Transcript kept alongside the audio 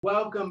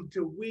Welcome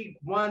to week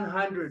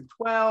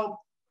 112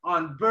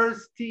 on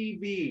Burst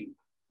TV.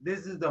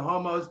 This is the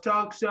Homos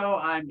Talk Show.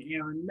 I'm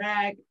Aaron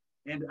Mack,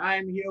 and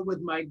I'm here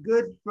with my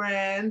good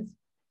friends.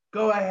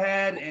 Go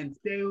ahead and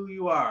say who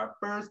you are.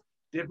 First,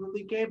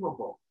 Differently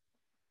Capable.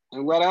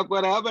 What up,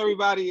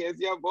 everybody? It's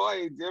your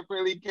boy,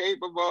 Differently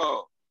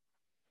Capable.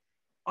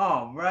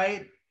 All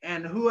right.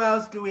 And who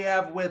else do we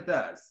have with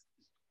us?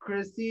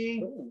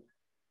 Chrissy?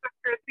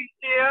 Chrissy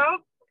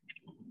Shields.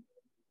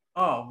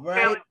 All right.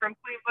 Hailing from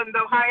Cleveland,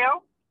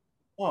 Ohio.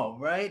 All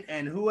right.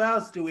 And who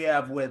else do we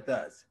have with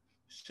us?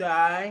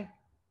 Shy?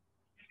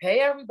 Hey,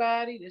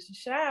 everybody. This is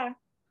Shy.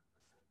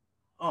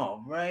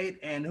 All right.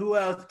 And who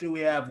else do we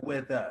have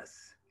with us?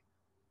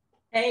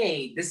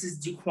 Hey, this is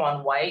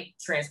Duquan White,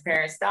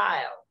 Transparent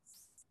Styles.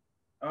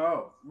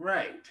 Oh,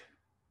 right.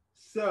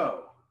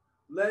 So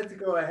let's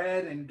go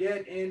ahead and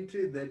get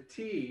into the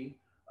tea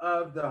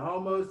of the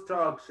Homos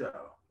Talk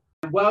Show.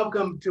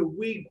 Welcome to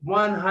week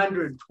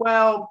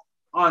 112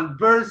 on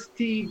Burst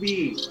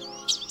TV.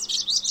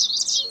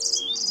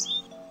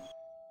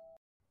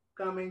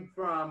 Coming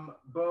from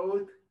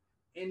both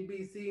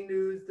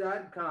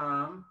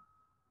NBCnews.com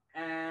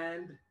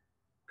and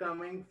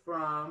coming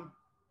from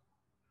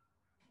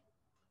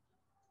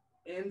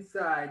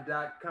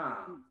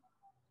inside.com.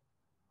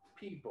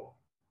 People.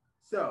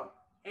 So,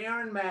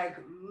 Aaron Mack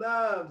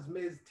loves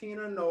Ms.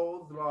 Tina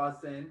Knowles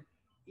Lawson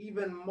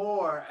even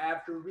more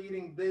after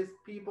reading this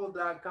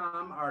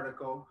People.com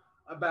article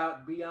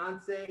about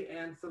Beyonce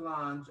and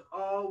Solange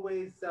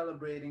always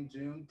celebrating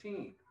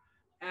Juneteenth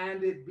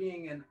and it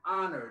being an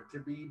honor to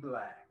be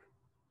Black.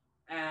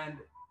 And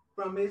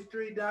from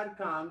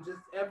History.com,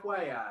 just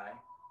FYI,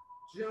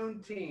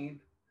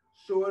 Juneteenth,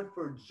 short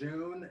for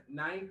June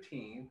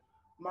 19th,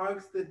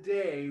 marks the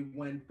day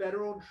when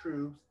federal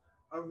troops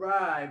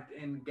arrived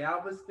in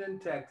Galveston,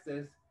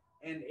 Texas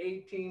in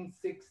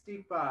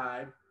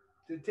 1865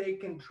 to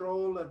take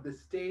control of the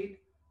state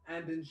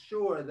and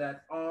ensure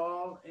that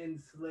all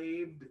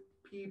enslaved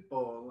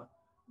people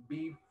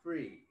be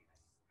free.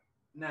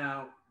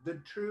 Now,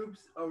 the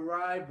troops'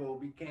 arrival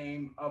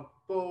became a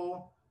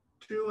full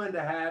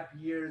 2.5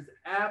 years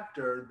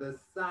after the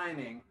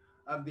signing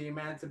of the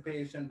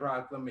Emancipation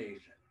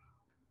Proclamation.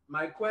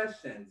 My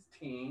questions,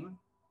 team,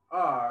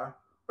 are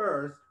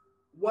first,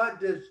 what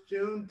does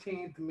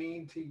Juneteenth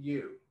mean to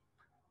you?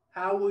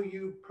 How will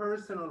you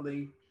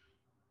personally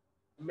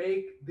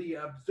make the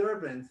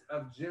observance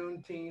of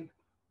Juneteenth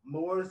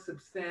more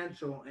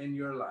substantial in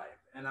your life?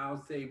 And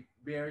I'll say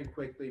very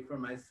quickly for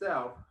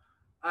myself,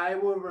 I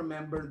will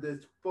remember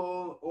this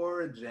full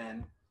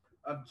origin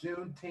of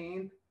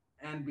Juneteenth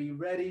and be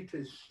ready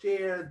to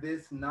share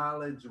this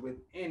knowledge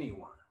with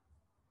anyone.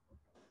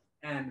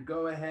 And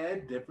go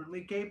ahead,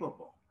 Differently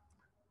Capable.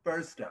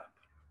 First up.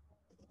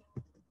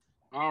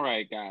 All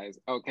right, guys.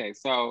 Okay,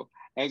 so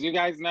as you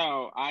guys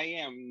know, I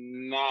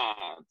am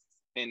not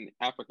an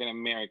African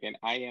American.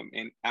 I am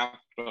an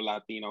Afro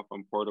Latino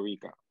from Puerto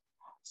Rico.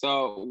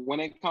 So when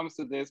it comes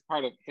to this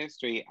part of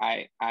history,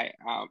 I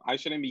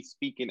shouldn't be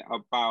speaking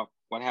about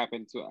what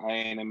happened to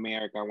in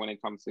America when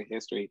it comes to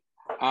history,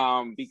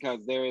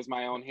 because there is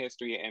my own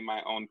history in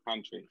my own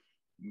country.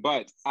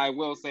 But I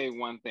will say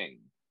one thing: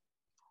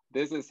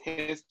 this is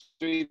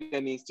history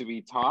that needs to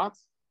be taught,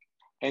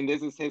 and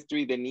this is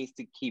history that needs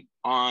to keep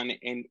on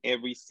in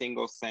every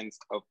single sense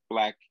of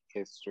Black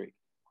history.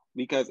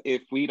 Because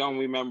if we don't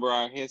remember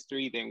our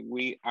history, then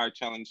we are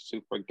challenged to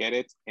forget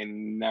it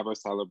and never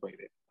celebrate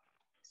it.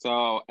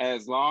 So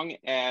as long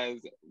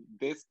as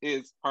this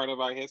is part of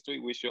our history,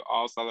 we should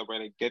all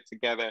celebrate it, get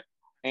together,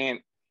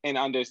 and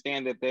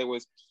understand that there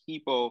was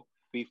people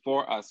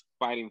before us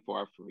fighting for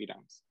our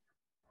freedoms.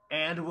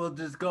 And we'll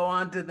just go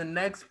on to the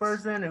next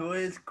person, who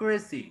is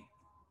Chrissy,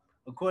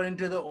 according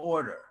to the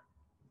order.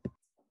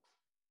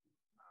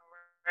 All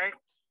right.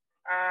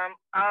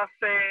 I'll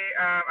say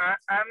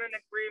I'm in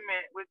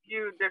agreement with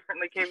you,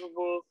 Differently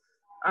Capable.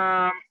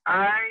 I'm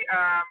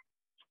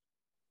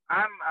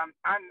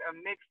a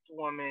mixed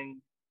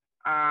woman,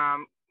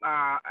 and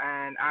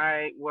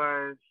I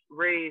was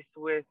raised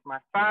with my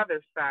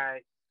father's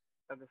side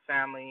of the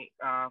family,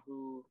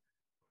 who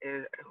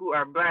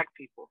are Black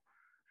people.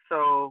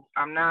 So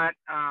I'm not.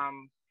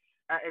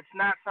 It's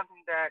not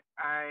something that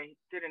I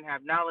didn't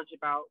have knowledge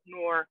about,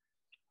 nor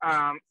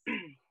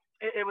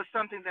it was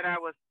something that I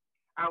was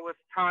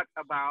taught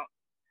about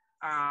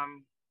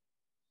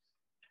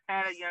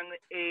at a young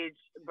age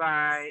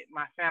by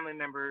my family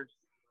members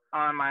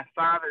on my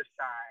father's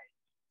side.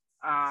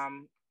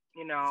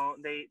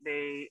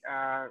 They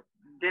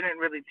didn't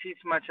really teach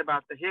much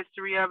about the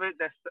history of it.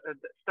 That's the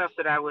stuff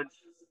that I would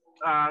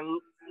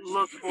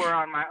look for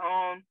on my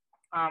own.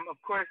 Of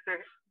course,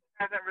 there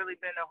hasn't really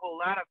been a whole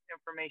lot of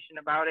information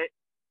about it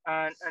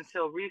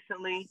until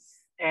recently,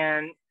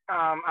 and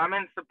I'm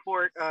in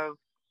support of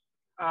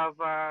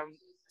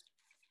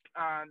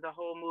the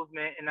whole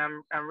movement, and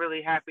I'm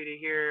really happy to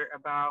hear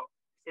about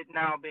it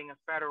now being a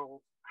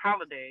federal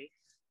holiday,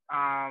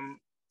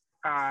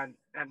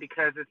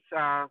 because it's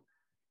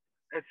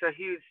a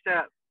huge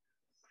step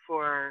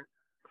for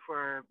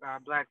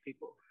Black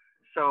people.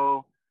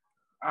 So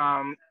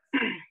Um,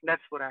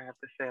 that's what I have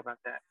to say about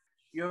that.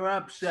 You're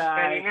up, Can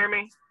Shy. you hear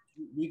me?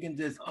 We can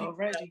just keep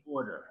that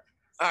order.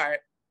 All right.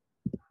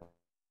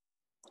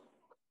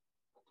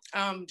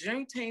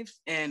 Juneteenth,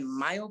 in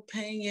my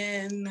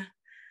opinion,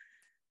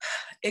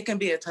 it can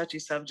be a touchy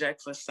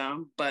subject for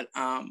some, but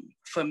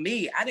for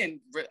me, I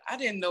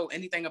didn't know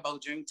anything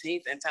about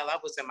Juneteenth until I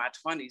was in my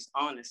 20s,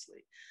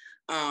 honestly.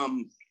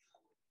 I'm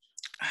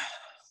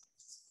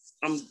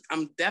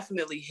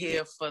definitely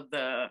here for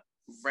the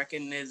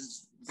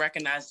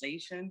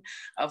recognition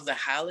of the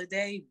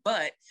holiday,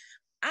 but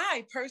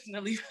I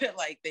personally feel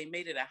like they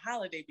made it a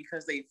holiday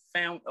because they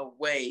found a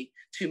way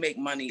to make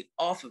money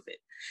off of it.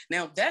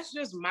 Now, that's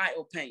just my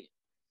opinion.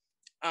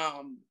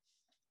 I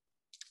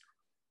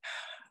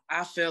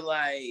feel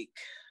like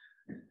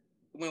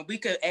when we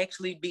could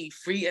actually be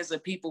free as a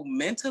people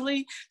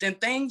mentally, then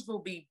things will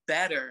be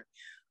better.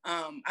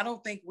 I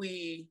don't think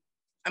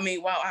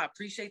while I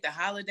appreciate the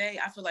holiday,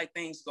 I feel like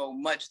things go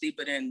much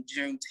deeper than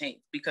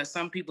Juneteenth because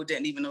some people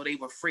didn't even know they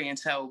were free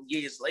until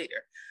years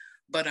later.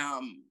 But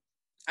I'm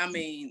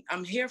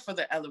here for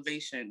the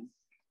elevation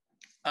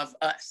of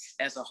us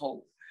as a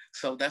whole.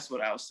 So that's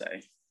what I'll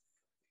say.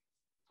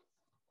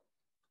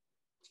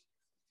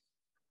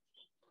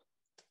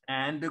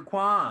 And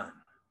Daquan.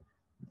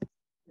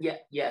 Yeah,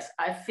 yes,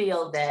 I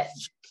feel that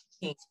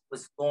Juneteenth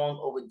was long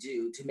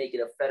overdue to make it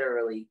a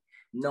federally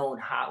known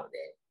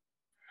holiday,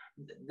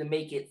 to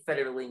make it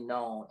federally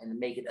known and to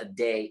make it a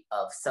day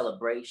of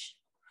celebration,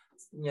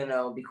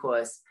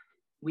 because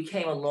we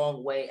came a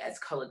long way as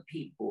colored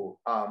people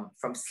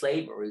from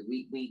slavery.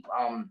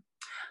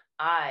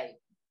 I,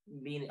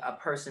 being a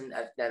person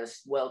that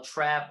is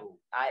well-traveled,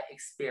 I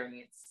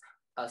experienced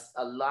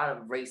a lot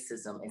of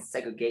racism and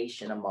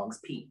segregation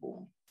amongst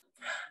people.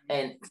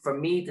 And for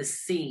me to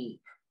see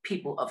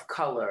people of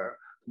color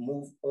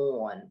move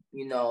on,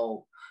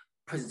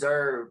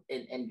 preserve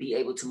and be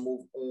able to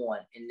move on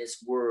in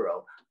this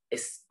world,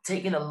 it's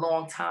taken a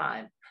long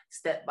time,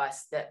 step by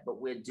step, but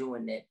we're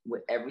doing it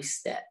with every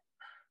step.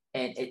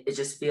 And it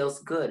just feels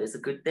good. It's a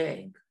good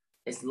thing.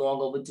 It's long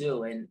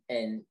overdue, and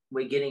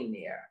we're getting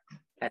there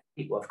as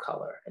people of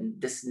color. And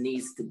this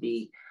needs to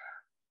be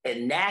a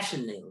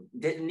nationally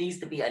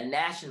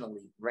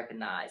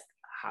recognized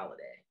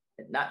holiday.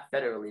 Not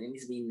federally, it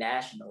needs to be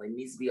national. It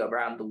needs to be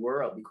around the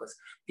world because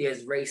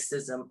there's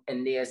racism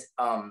and there's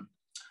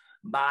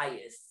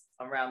bias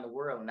around the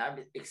world. And I've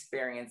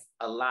experienced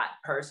a lot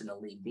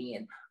personally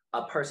being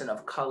a person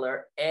of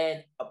color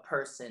and a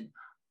person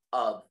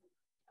of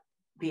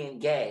being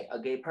gay, a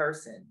gay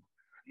person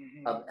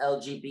of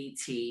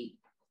LGBT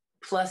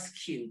plus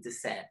Q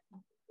descent.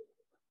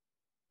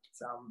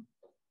 So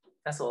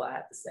that's all I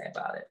have to say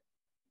about it.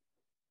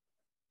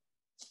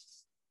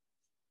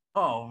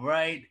 All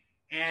right.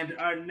 And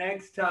our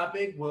next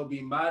topic will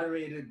be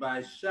moderated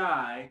by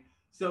Shy.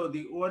 So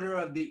the order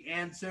of the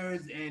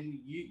answers, and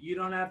you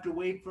don't have to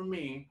wait for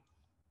me.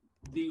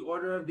 The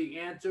order of the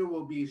answer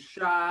will be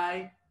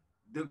Shy,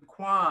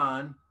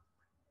 Daquan,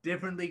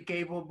 Differently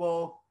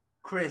Capable,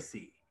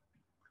 Chrissy.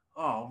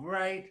 All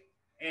right.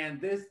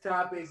 And this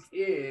topic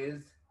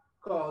is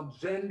called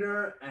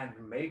Gender and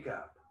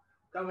Makeup,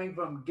 coming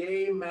from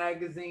Gay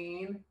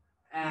Magazine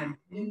and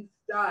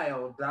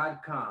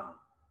InStyle.com.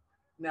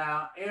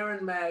 Now,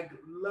 Aaron Mag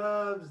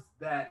loves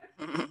that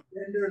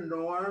gender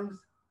norms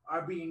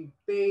are being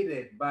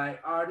faded by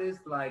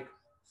artists like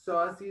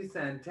Saucy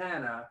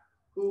Santana,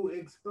 who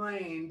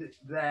explained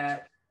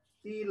that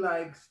he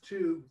likes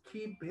to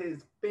keep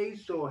his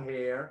facial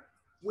hair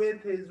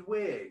with his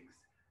wigs,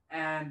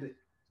 and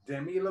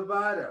Demi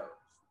Lovato,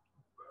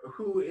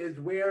 who is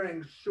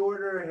wearing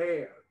shorter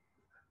hair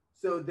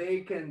so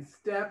they can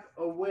step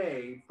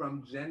away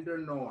from gender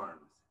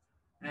norms.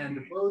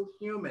 And both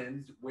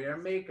humans wear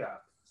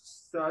makeup.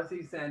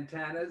 Saucy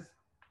Santana's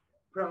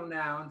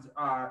pronouns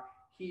are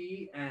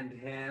he and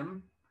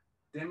him.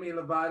 Demi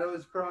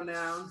Lovato's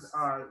pronouns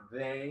are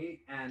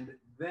they and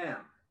them.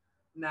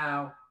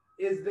 Now,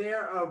 is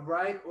there a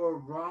right or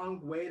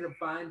wrong way to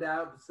find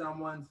out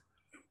someone's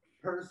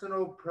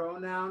personal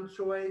pronoun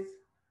choice?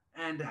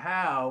 And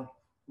how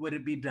would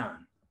it be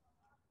done?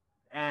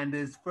 And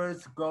is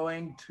first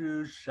going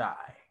to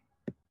Shy.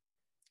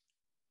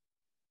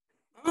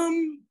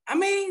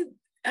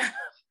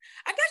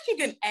 I guess you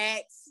can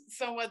ask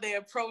some of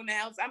their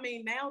pronouns.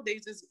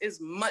 Nowadays it's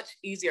much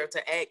easier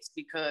to ask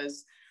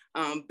because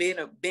being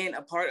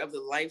a part of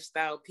the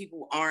lifestyle,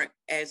 people aren't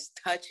as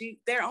touchy.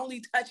 They're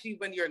only touchy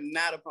when you're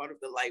not a part of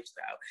the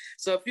lifestyle.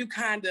 So if you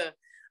kind of,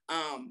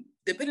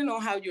 depending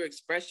on how you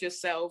express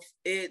yourself,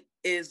 it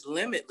is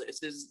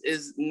limitless.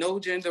 Is no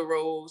gender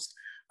roles.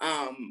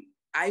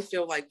 I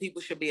feel like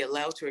people should be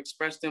allowed to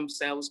express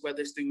themselves,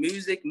 whether it's through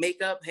music,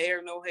 makeup,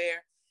 hair, no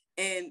hair,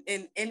 and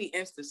in any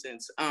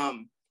instances.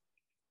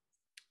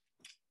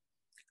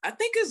 I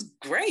think it's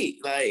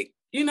great. Like,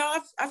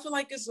 I feel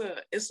like it's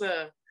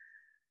a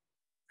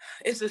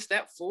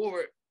step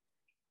forward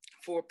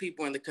for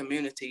people in the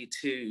community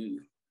to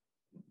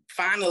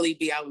finally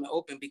be out in the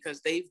open because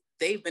they've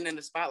they've been in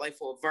the spotlight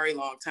for a very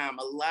long time.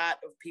 A lot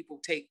of people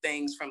take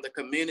things from the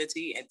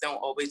community and don't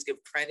always give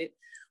credit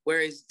where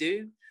it's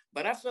due.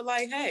 But I feel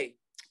like, hey,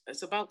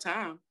 it's about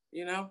time,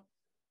 you know?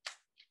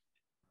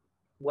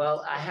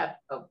 Well, I have,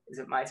 is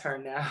it my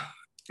turn now?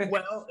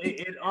 Well,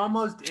 it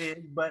almost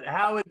is, but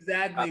how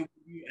exactly would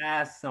you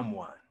ask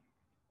someone?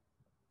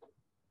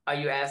 Are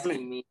you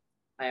asking me,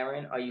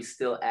 Aaron? Are you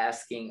still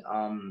asking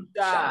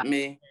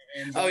me?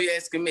 Oh, you're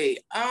asking me.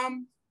 I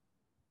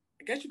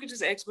guess you could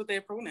just ask what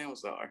their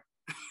pronouns are.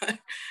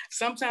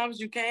 Sometimes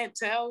you can't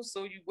tell,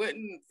 so you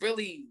wouldn't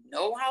really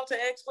know how to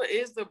ask. What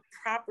is the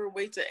proper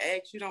way to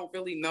ask? You don't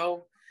really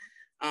know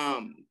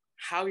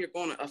how you're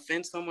going to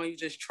offend someone. You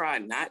just try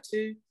not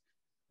to.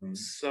 Mm-hmm.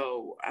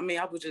 So, I mean,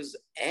 I would just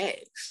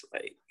ask.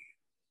 Like,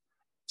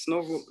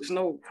 there's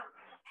no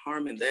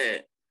harm in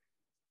that.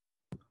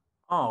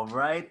 All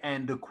right,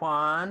 and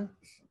Daquan?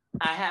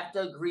 I have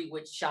to agree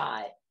with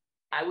Shai.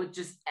 I would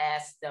just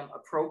ask them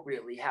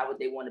appropriately, how would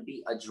they want to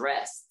be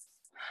addressed?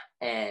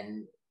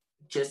 And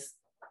just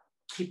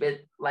keep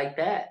it like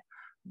that.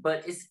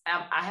 But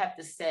I have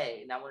to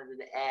say, and I wanted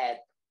to add,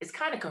 it's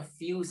kind of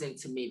confusing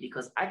to me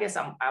because I guess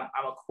I'm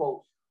a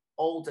quote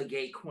older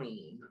gay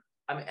queen.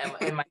 I'm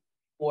in my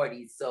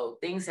 40s, so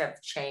things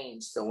have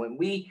changed. So when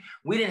we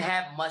didn't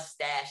have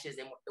mustaches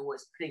and it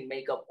was putting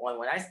makeup on.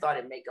 When I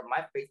started makeup,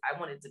 my face, I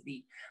wanted to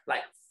be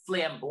like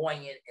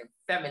flamboyant and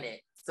feminine.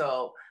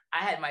 So I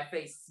had my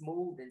face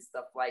smooth and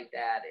stuff like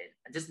that.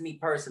 And just me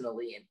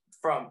personally, and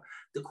from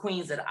the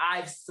queens that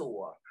I've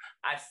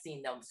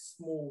seen them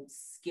smooth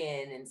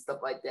skin and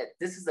stuff like that.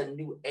 This is a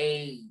new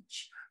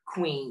age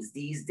queens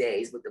these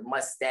days with the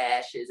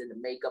mustaches and the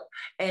makeup.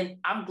 And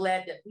I'm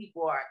glad that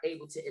people are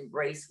able to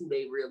embrace who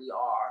they really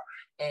are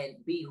and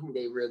be who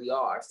they really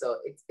are. So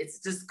it's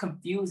just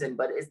confusing,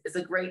 but it's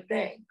a great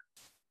thing.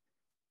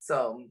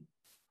 So,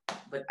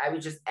 but I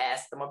would just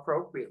ask them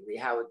appropriately,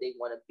 how would they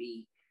want to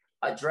be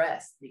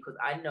addressed? Because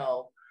I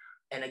know,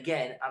 and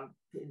again, I'm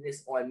putting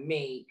this on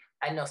me,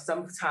 I know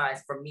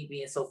sometimes for me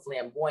being so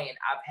flamboyant,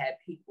 I've had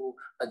people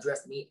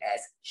address me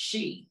as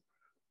she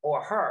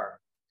or her.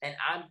 And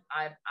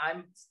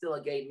I'm still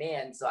a gay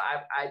man, so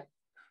I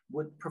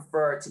would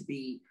prefer to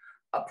be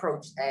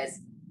approached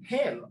as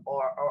him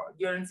or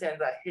you understand,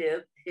 like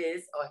his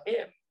or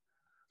him.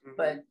 Mm-hmm.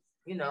 But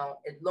you know,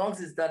 as long as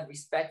it's done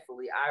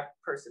respectfully, I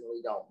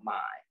personally don't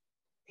mind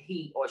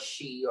he or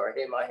she or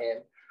him,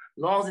 as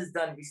long as it's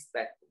done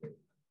respectfully.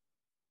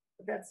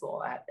 But that's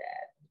all I have to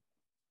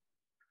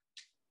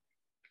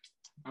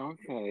add.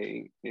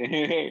 Okay.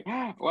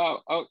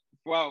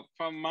 Well,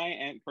 from my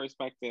end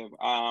perspective,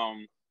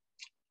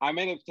 I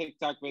made a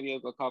TikTok video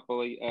a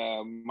couple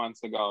of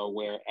months ago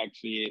where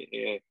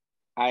actually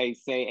I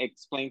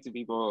explain to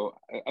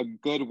people a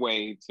good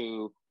way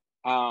to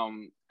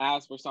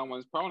ask for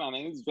someone's pronoun,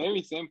 and it's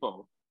very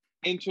simple.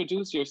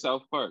 Introduce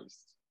yourself first.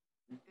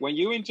 When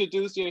you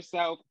introduce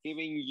yourself,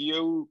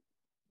 giving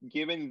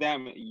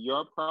them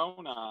your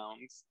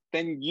pronouns,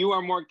 then you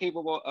are more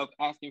capable of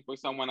asking for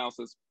someone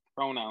else's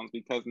pronouns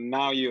because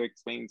now you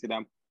explain to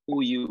them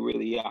who you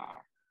really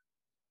are.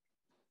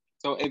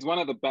 So it's one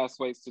of the best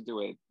ways to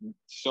do it.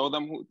 Tell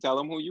them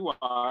who you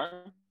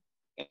are,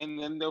 and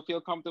then they'll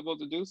feel comfortable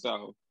to do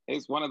so.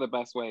 It's one of the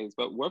best ways.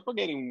 But we're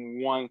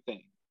forgetting one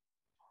thing,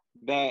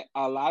 that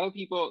a lot of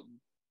people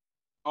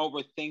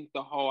overthink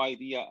the whole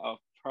idea of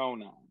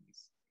pronouns.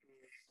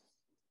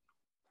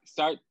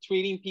 Start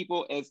treating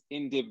people as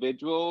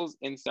individuals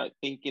and start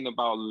thinking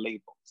about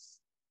labels.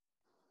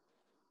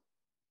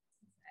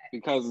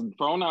 Because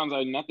pronouns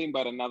are nothing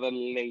but another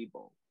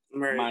label.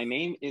 Right. My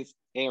name is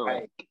Eric.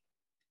 Right.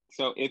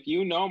 So if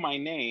you know my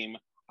name,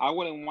 I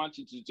wouldn't want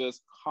you to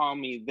just call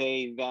me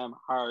they, them,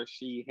 her,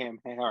 she, him,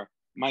 her.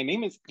 My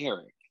name is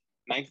Eric.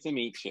 Nice to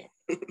meet you.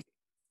 I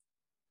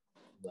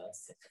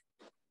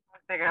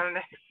think I'm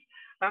next.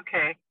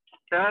 Okay.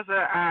 Those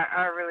are,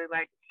 I really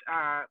liked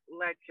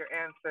your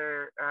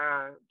answer,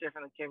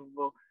 definitely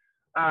capable.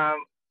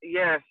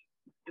 Yes,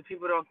 the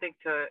people don't think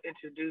to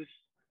introduce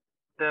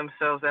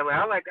themselves that way.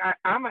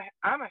 I'm a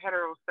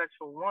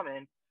heterosexual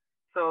woman,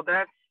 so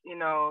that's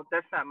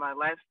not my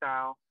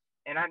lifestyle.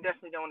 And I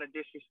definitely don't want to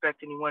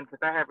disrespect anyone because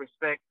I have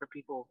respect for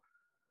people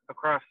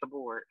across the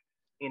board.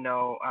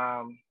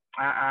 I'm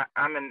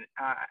an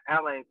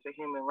ally to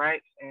human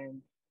rights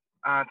and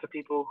to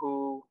people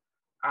who,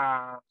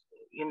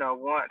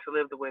 want to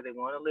live the way they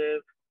want to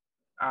live.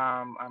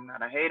 I'm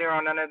not a hater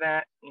on none of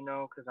that,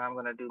 because I'm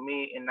going to do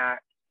me and not,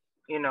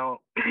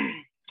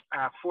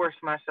 force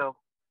myself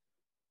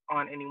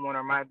on anyone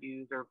or my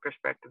views or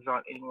perspectives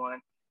on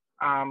anyone.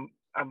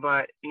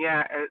 But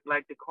yeah,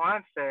 like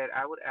Daquan said,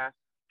 I would ask,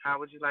 how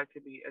would you like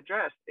to be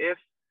addressed if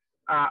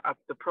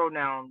the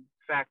pronoun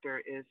factor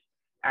is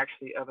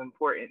actually of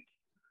importance?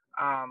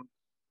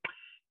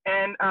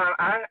 And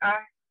I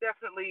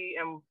definitely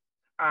am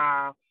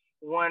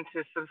one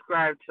to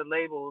subscribe to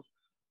labels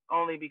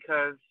only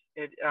because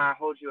it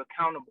holds you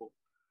accountable.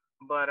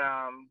 But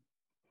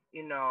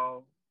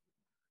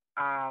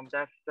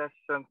that's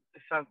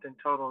something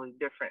totally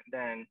different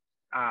than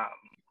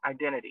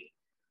identity.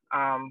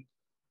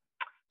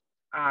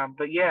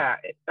 But yeah,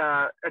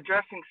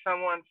 addressing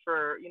someone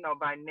for,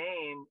 by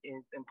name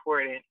is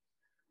important.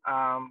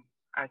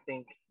 I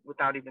think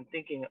without even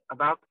thinking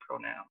about the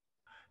pronoun.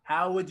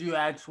 How would you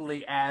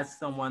actually ask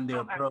someone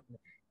their pronoun?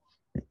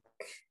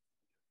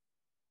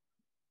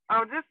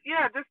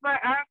 Just by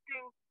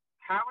asking,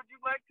 how would you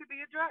like to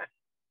be addressed?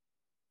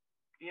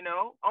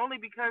 Only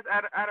because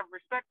out of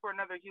respect for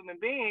another human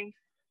being,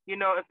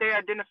 if they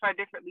identify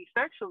differently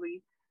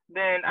sexually,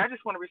 then I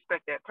just want to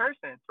respect that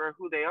person for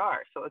who they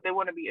are. So if they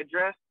want to be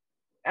addressed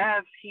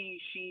as he,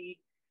 she,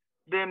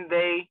 them,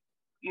 they,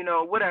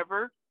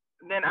 whatever,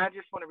 then I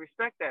just want to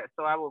respect that.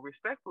 So I will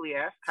respectfully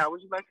ask, how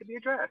would you like to be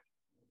addressed?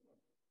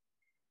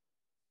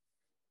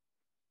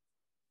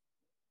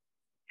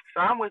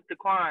 So I'm with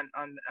Daquan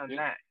on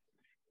that.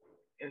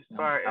 As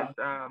far as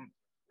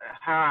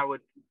how I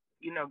would,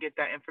 get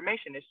that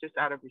information. It's just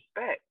out of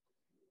respect.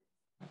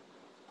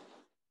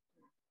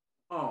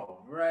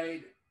 All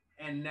right.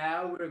 And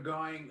now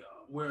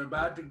we're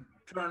about to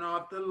turn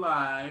off the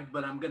live,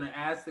 but I'm going to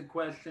ask the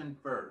question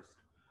first.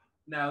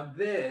 Now,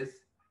 this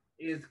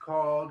is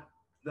called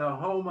The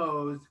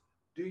Homos,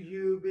 Do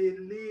You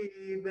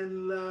Believe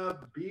in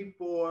Love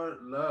Before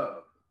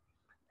Love?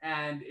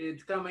 And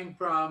it's coming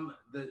from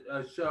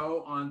a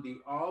show on the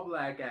All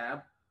Black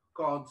app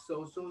called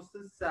Social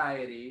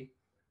Society.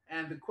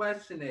 And the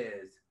question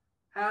is,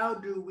 how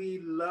do we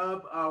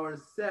love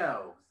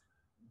ourselves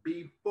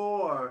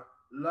before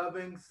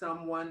loving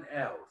someone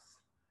else?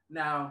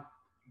 Now,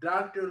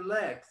 Dr.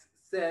 Lex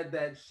said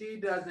that she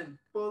doesn't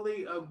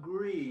fully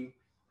agree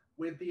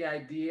with the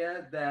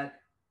idea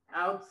that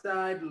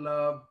outside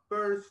love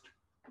first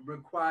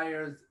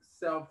requires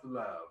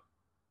self-love.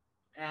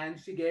 And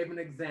she gave an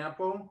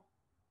example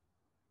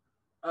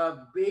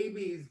of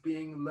babies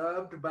being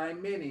loved by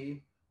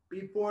many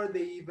before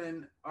they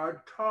even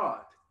are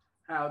taught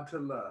how to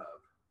love.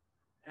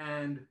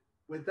 And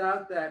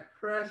without that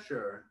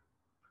pressure,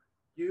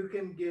 you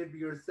can give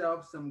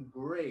yourself some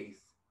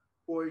grace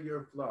for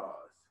your flaws.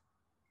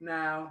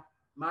 Now,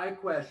 my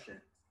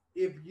question,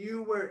 if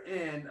you were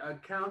in a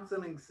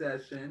counseling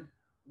session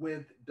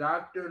with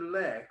Dr.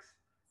 Lex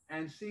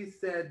and she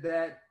said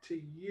that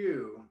to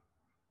you,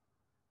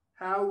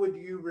 how would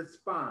you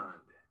respond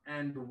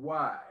and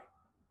why?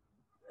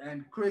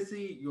 And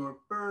Chrissy, you're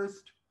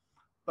first,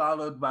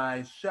 followed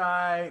by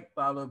Shy,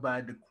 followed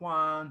by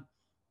Daquan,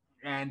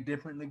 and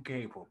Differently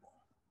Capable.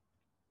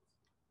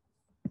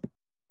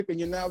 And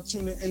you're now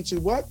tuning into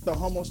what? The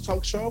Homos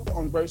Talk Show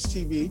on Verse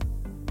TV.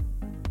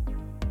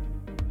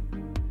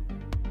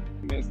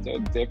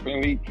 Mr.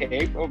 Differently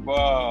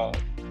Capable.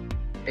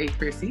 Hey,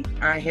 Chrissy.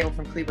 I hail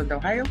from Cleveland,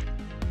 Ohio.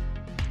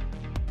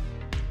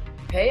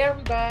 Hey,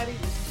 everybody.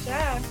 This is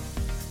Shy.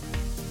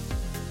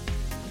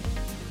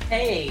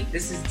 Hey,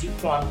 this is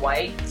Daquan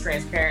White,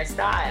 Transparent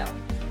Style.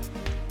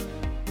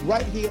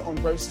 Right here on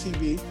Verse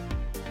TV.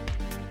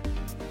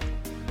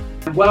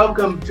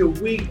 Welcome to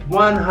week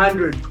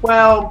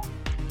 112.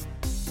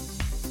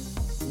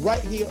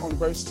 Right here on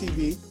Verse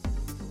TV.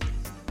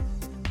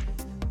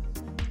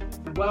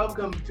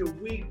 Welcome to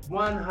week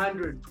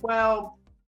 112.